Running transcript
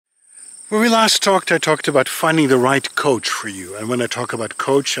When we last talked, I talked about finding the right coach for you. And when I talk about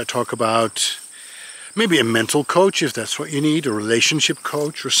coach, I talk about maybe a mental coach, if that's what you need, a relationship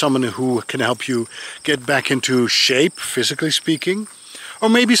coach, or someone who can help you get back into shape, physically speaking. Or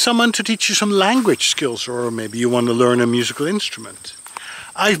maybe someone to teach you some language skills, or maybe you want to learn a musical instrument.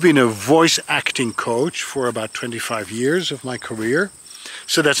 I've been a voice acting coach for about 25 years of my career.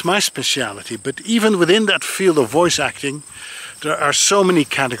 So that's my specialty. But even within that field of voice acting, there are so many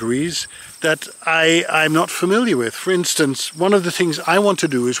categories that I'm not familiar with. For instance, one of the things I want to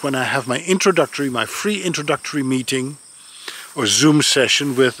do is when I have my free introductory meeting or Zoom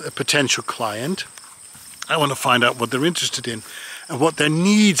session with a potential client, I want to find out what they're interested in and what their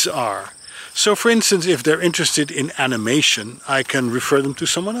needs are. So for instance, if they're interested in animation, I can refer them to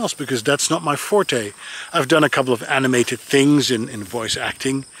someone else because that's not my forte. I've done a couple of animated things in voice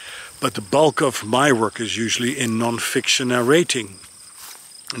acting, but the bulk of my work is usually in non-fiction narration.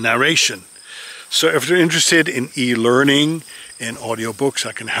 So if they're interested in e-learning, in audiobooks,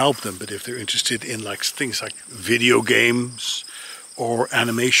 I can help them. But if they're interested in things like video games or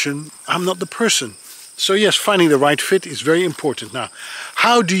animation, I'm not the person. So yes, finding the right fit is very important. Now,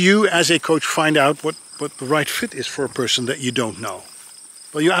 how do you as a coach find out what the right fit is for a person that you don't know?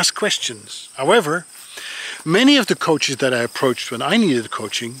 Well, you ask questions. However, many of the coaches that I approached when I needed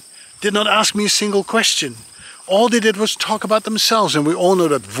coaching did not ask me a single question. All they did was talk about themselves, and we all know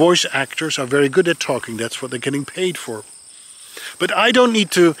that voice actors are very good at talking. That's what they're getting paid for. But I don't need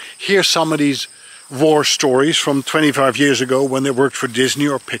to hear somebody's war stories from 25 years ago when they worked for Disney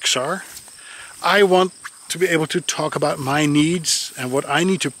or Pixar. I want to be able to talk about my needs and what I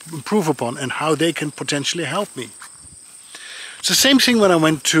need to improve upon and how they can potentially help me. It's the same thing when I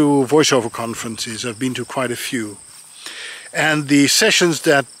went to voiceover conferences. I've been to quite a few. And the sessions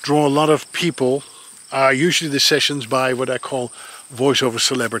that draw a lot of people are usually the sessions by what I call voiceover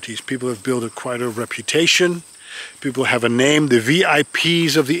celebrities. People have built quite a reputation. People have a name, the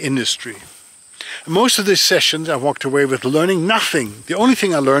VIPs of the industry. And most of these sessions I walked away with learning nothing. The only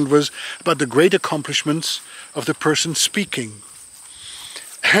thing I learned was about the great accomplishments of the person speaking.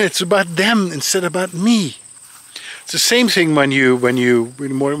 And it's about them instead of about me. It's the same thing when you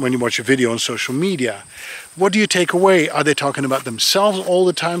watch a video on social media. What do you take away? Are they talking about themselves all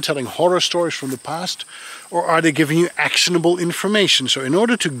the time, telling horror stories from the past? Or are they giving you actionable information? So in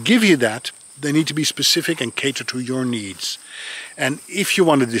order to give you that, they need to be specific and cater to your needs. And if you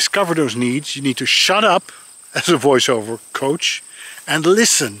want to discover those needs, you need to shut up as a voiceover coach and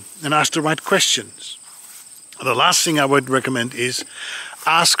listen and ask the right questions. The last thing I would recommend is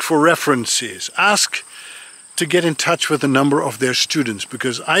ask for references. Ask to get in touch with a number of their students,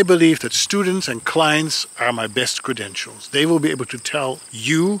 because I believe that students and clients are my best credentials. They will be able to tell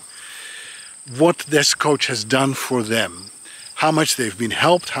you what this coach has done for them, how much they've been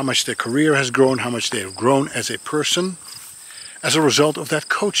helped, how much their career has grown, how much they have grown as a person as a result of that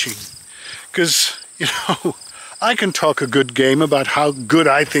coaching. Because, I can talk a good game about how good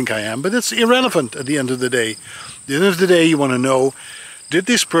I think I am, but it's irrelevant at the end of the day. At the end of the day, you want to know, did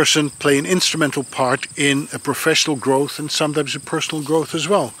this person play an instrumental part in a professional growth and sometimes a personal growth as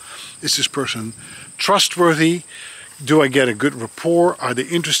well? Is this person trustworthy? Do I get a good rapport? Are they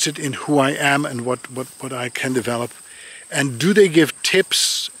interested in who I am and what I can develop? And do they give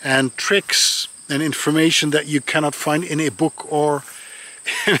tips and tricks and information that you cannot find in a book or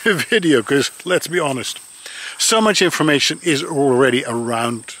in a video? Because let's be honest, so much information is already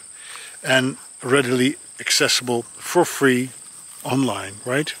around and readily accessible for free online,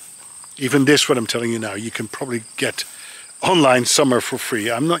 right? Even this, what I'm telling you now, you can probably get online somewhere for free.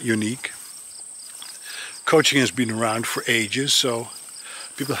 I'm not unique. Coaching has been around for ages, so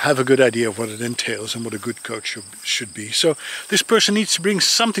people have a good idea of what it entails and what a good coach should be. So this person needs to bring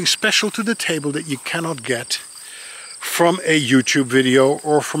something special to the table that you cannot get from a YouTube video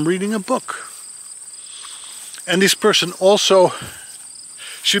or from reading a book. And this person also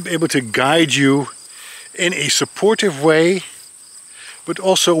should be able to guide you in a supportive way, but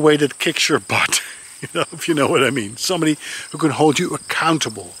also a way that kicks your butt, if you know what I mean. Somebody who can hold you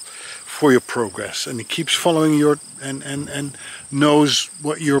accountable for your progress, and he keeps following your and knows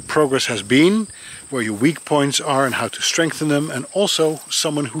what your progress has been, where your weak points are and how to strengthen them, and also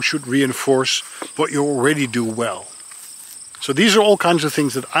someone who should reinforce what you already do well. So these are all kinds of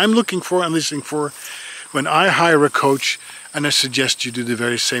things that I'm looking for and listening for when I hire a coach, and I suggest you do the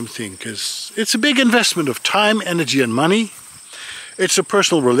very same thing, because it's a big investment of time, energy and money. It's a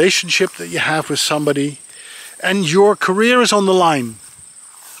personal relationship that you have with somebody, and your career is on the line.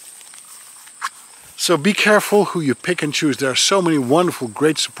 So be careful who you pick and choose. There are so many wonderful,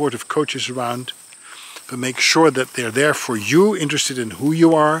 great, supportive coaches around. but make sure that they're there for you, interested in who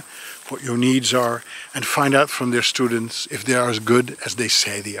you are, what your needs are, and find out from their students if they are as good as they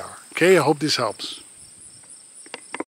say they are. Okay, I hope this helps.